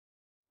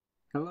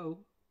Hello,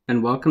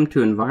 and welcome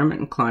to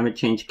Environment and Climate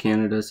Change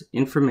Canada's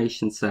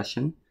information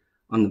session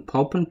on the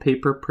pulp and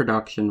paper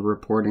production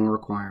reporting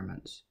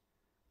requirements.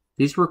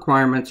 These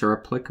requirements are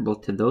applicable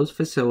to those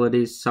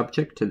facilities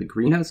subject to the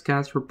Greenhouse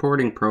Gas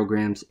Reporting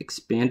Program's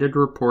expanded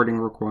reporting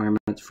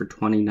requirements for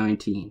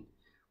 2019,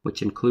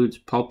 which includes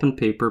pulp and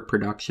paper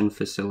production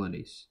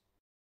facilities.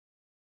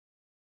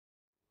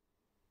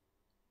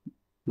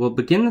 We'll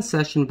begin the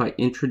session by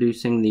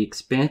introducing the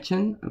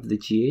expansion of the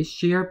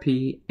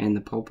GHGRP and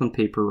the pulp and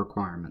paper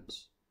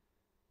requirements.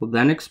 We'll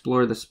then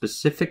explore the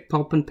specific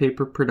pulp and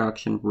paper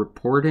production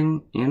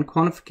reporting and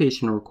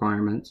quantification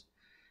requirements,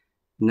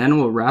 and then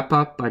we'll wrap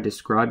up by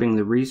describing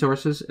the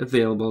resources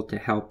available to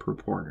help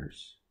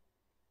reporters.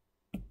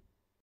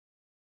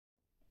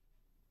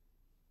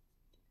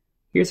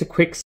 Here's a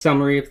quick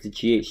summary of the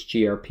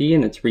GHGRP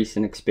and its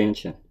recent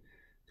expansion.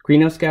 The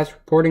Greenhouse Gas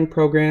Reporting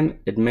Program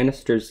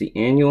administers the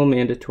annual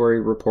mandatory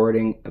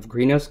reporting of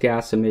greenhouse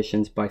gas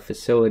emissions by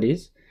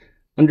facilities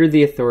under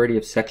the authority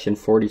of Section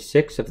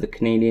 46 of the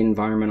Canadian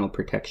Environmental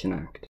Protection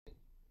Act.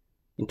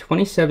 In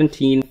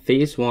 2017,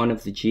 Phase 1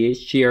 of the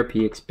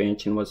GHGRP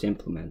expansion was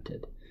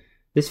implemented.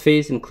 This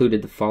phase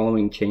included the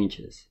following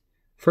changes.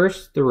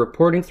 First, the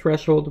reporting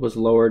threshold was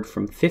lowered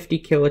from 50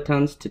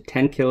 kilotons to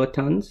 10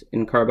 kilotons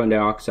in carbon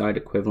dioxide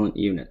equivalent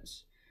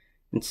units.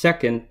 And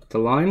second, the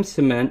lime,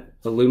 cement,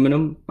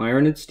 aluminum,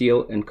 iron and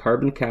steel, and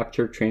carbon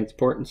capture,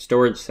 transport, and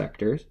storage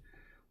sectors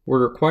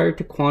were required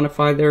to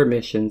quantify their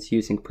emissions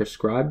using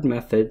prescribed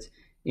methods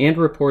and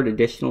report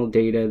additional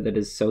data that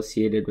is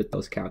associated with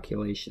those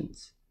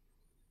calculations.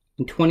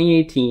 In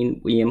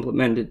 2018, we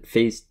implemented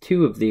Phase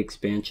 2 of the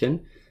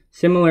expansion.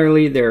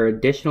 Similarly, there are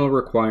additional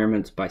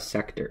requirements by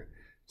sector.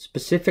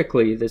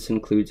 Specifically, this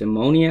includes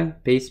ammonia,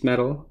 base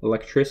metal,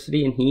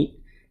 electricity and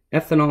heat,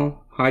 ethanol,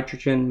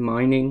 hydrogen,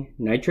 mining,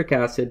 nitric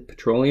acid,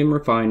 petroleum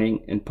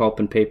refining, and pulp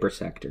and paper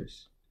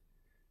sectors.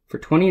 For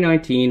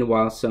 2019,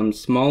 while some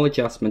small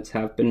adjustments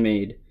have been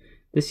made,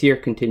 this year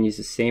continues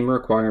the same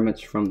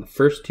requirements from the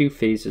first two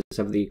phases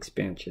of the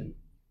expansion.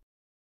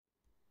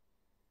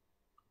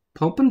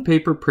 Pulp and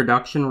paper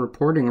production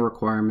reporting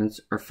requirements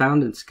are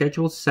found in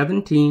Schedule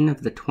 17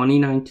 of the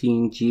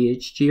 2019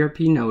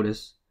 GHGRP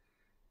notice,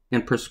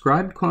 and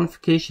prescribed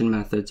quantification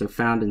methods are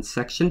found in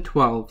Section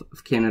 12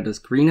 of Canada's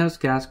Greenhouse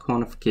Gas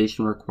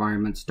Quantification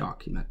Requirements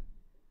document.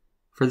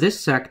 For this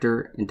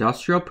sector,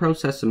 industrial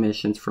process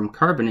emissions from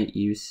carbonate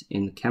use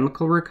in the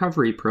chemical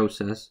recovery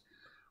process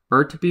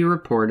are to be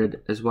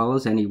reported, as well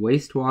as any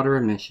wastewater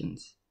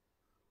emissions.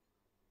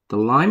 The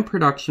lime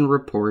production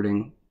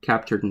reporting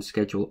captured in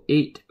Schedule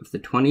 8 of the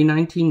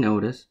 2019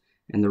 notice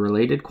and the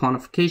related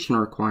quantification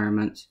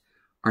requirements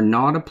are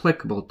not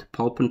applicable to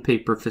pulp and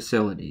paper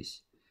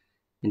facilities.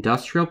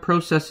 Industrial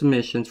process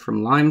emissions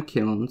from lime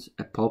kilns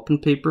at pulp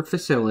and paper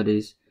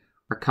facilities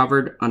are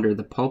covered under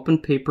the Pulp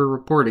and Paper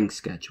Reporting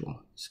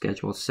Schedule,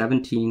 Schedule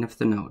 17 of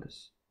the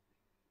notice.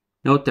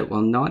 Note that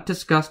while not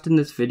discussed in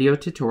this video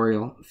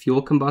tutorial,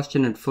 fuel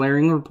combustion and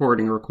flaring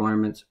reporting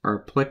requirements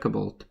are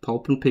applicable to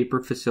pulp and paper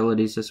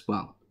facilities as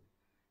well.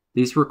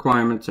 These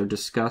requirements are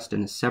discussed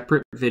in a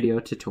separate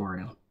video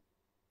tutorial.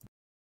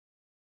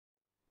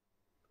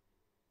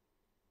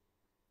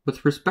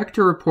 With respect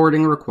to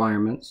reporting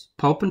requirements,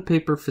 pulp and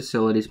paper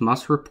facilities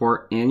must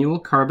report annual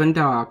carbon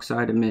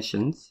dioxide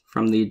emissions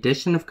from the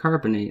addition of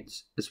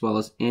carbonates, as well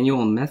as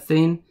annual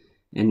methane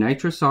and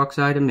nitrous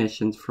oxide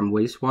emissions from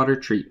wastewater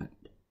treatment.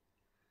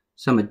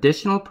 Some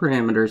additional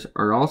parameters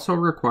are also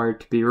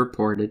required to be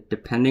reported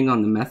depending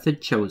on the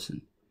method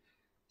chosen.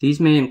 These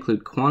may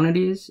include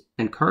quantities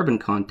and carbon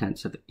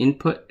contents of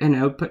input and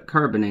output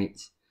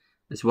carbonates,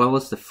 as well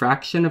as the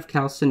fraction of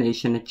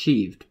calcination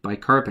achieved by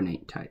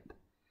carbonate type.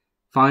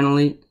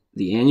 Finally,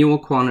 the annual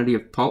quantity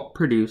of pulp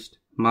produced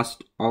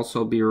must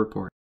also be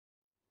reported.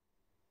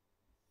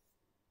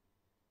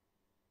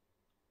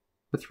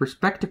 With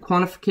respect to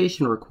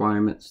quantification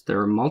requirements, there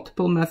are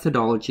multiple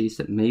methodologies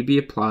that may be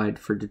applied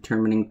for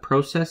determining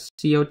process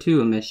CO2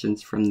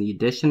 emissions from the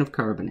addition of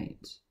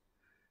carbonates.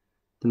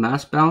 The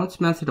mass balance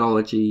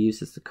methodology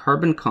uses the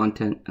carbon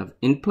content of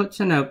inputs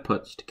and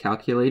outputs to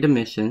calculate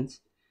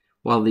emissions,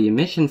 while the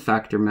emission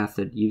factor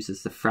method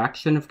uses the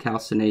fraction of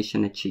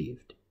calcination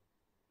achieved.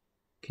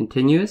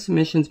 Continuous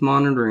emissions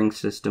monitoring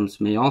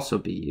systems may also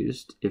be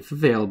used, if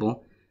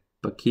available,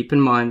 but keep in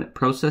mind that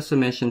process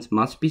emissions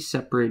must be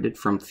separated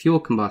from fuel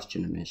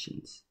combustion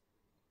emissions.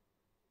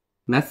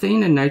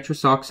 Methane and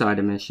nitrous oxide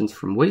emissions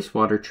from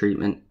wastewater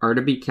treatment are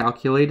to be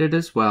calculated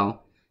as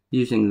well,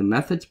 using the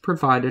methods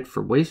provided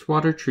for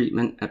wastewater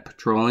treatment at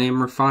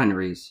petroleum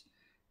refineries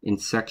in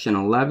Section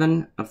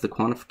 11 of the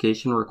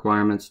Quantification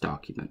Requirements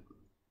document.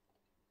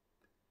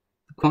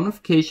 The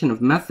quantification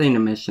of methane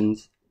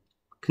emissions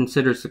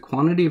considers the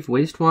quantity of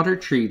wastewater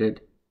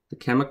treated, the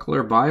chemical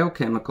or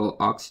biochemical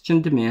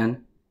oxygen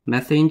demand,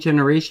 methane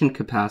generation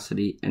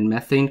capacity, and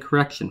methane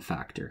correction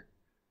factor.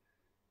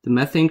 The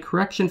methane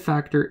correction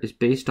factor is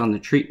based on the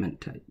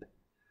treatment type.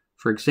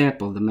 For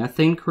example, the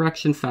methane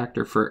correction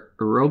factor for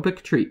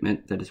aerobic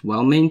treatment that is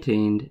well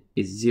maintained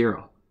is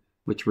 0,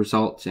 which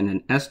results in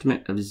an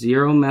estimate of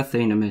 0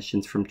 methane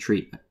emissions from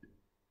treatment.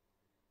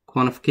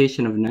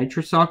 Quantification of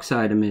nitrous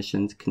oxide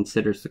emissions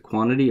considers the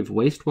quantity of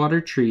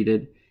wastewater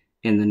treated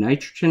and the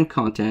nitrogen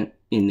content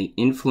in the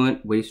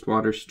influent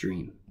wastewater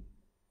stream.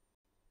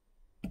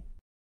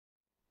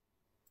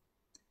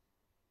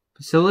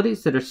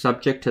 Facilities that are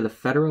subject to the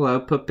federal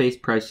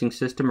output-based pricing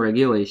system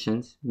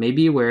regulations may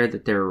be aware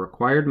that there are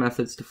required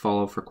methods to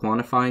follow for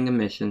quantifying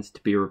emissions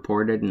to be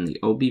reported in the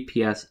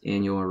OBPS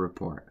annual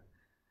report.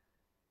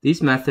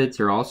 These methods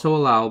are also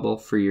allowable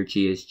for your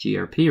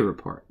GHGRP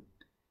report.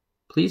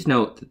 Please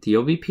note that the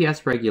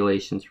OBPS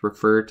regulations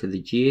refer to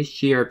the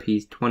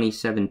GHGRP's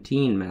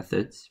 2017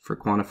 methods for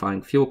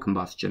quantifying fuel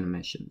combustion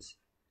emissions.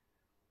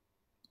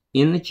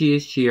 In the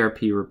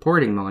GHGRP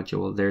reporting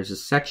module, there's a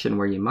section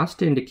where you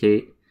must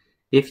indicate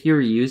if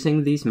you're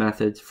using these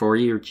methods for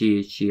your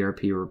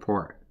GHGRP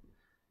report.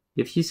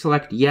 If you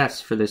select yes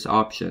for this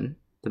option,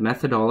 the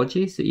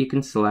methodologies that you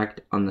can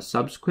select on the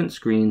subsequent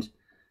screens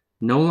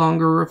no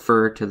longer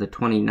refer to the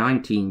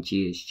 2019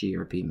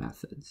 GHGRP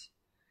methods.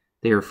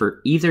 They refer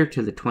either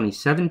to the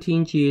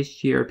 2017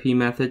 GHGRP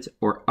methods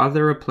or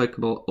other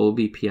applicable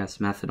OBPS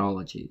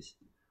methodologies.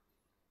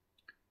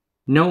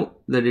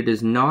 Note that it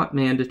is not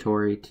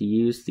mandatory to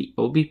use the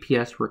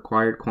OBPS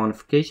required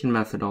quantification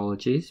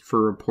methodologies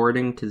for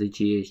reporting to the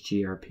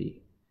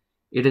GHGRP.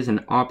 It is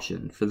an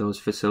option for those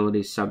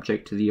facilities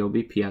subject to the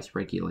OBPS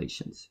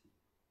regulations.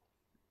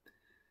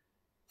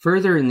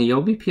 Further, in the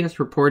OBPS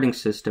reporting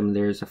system,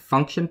 there is a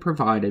function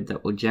provided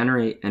that will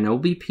generate an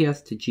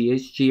OBPS to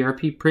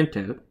GHGRP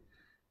printout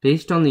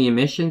based on the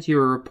emissions you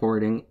are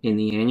reporting in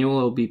the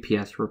annual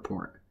OBPS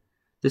report.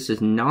 This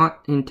is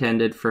not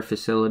intended for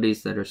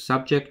facilities that are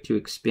subject to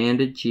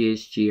expanded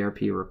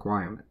GHGRP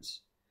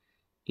requirements.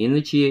 In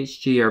the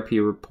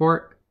GHGRP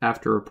report,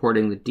 after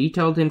reporting the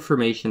detailed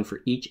information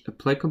for each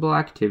applicable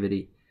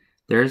activity,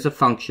 there is a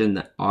function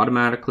that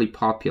automatically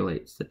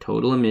populates the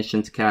total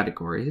emissions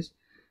categories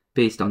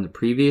based on the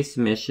previous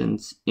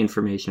emissions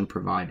information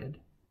provided.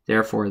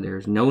 Therefore, there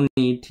is no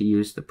need to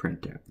use the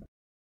printout.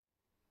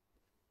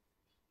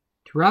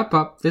 To wrap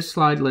up, this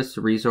slide lists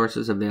the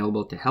resources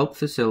available to help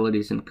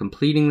facilities in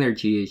completing their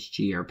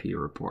GHGRP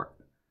report.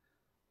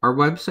 Our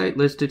website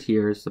listed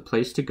here is the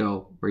place to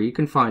go, where you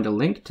can find a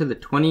link to the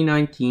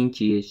 2019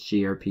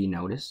 GHGRP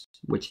notice,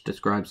 which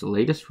describes the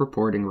latest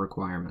reporting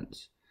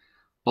requirements.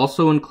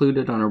 Also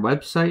included on our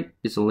website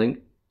is a link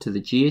to the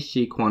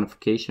GHG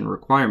quantification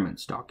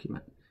requirements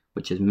document,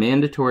 which is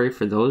mandatory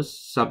for those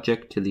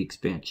subject to the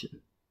expansion.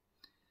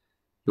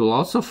 You will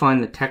also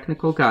find the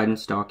technical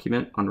guidance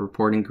document on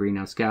reporting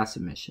greenhouse gas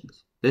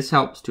emissions. This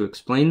helps to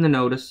explain the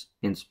notice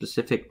and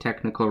specific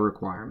technical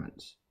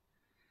requirements.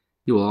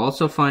 You will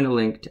also find a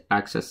link to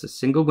access the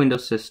single window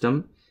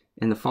system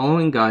and the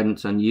following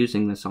guidance on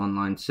using this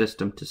online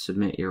system to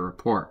submit your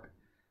report.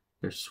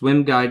 There's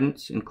swim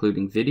guidance,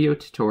 including video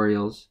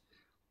tutorials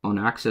on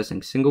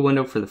accessing single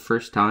window for the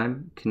first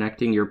time,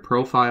 connecting your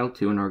profile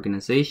to an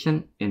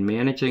organization, and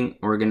managing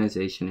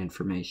organization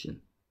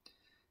information.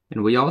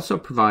 And we also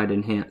provide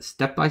enhanced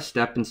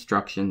step-by-step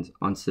instructions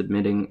on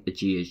submitting a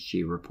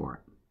GHG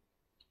report.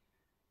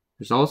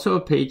 There's also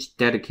a page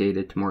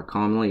dedicated to more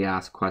commonly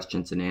asked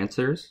questions and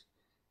answers.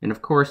 And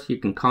of course, you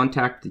can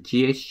contact the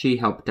GHG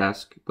Help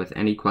Desk with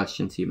any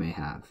questions you may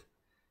have.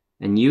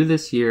 And new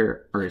this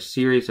year are a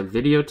series of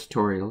video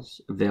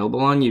tutorials available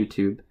on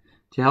YouTube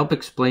to help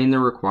explain the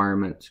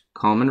requirements,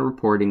 common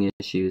reporting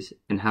issues,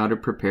 and how to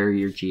prepare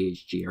your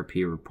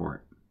GHGRP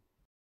report.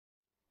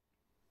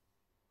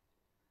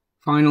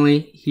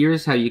 Finally,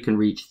 here's how you can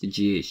reach the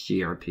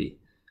GHGRP.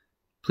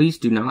 Please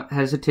do not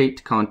hesitate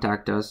to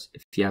contact us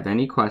if you have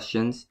any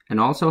questions,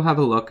 and also have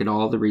a look at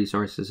all the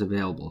resources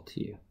available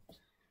to you.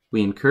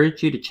 We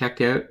encourage you to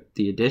check out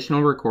the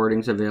additional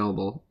recordings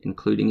available,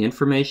 including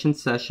information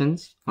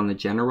sessions on the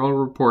general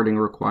reporting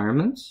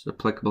requirements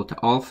applicable to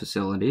all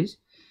facilities,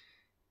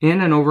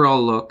 and an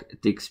overall look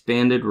at the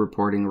expanded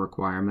reporting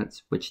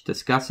requirements, which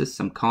discusses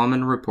some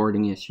common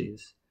reporting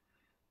issues.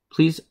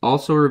 Please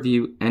also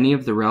review any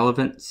of the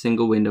relevant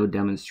single window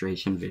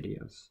demonstration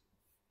videos.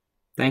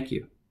 Thank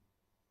you.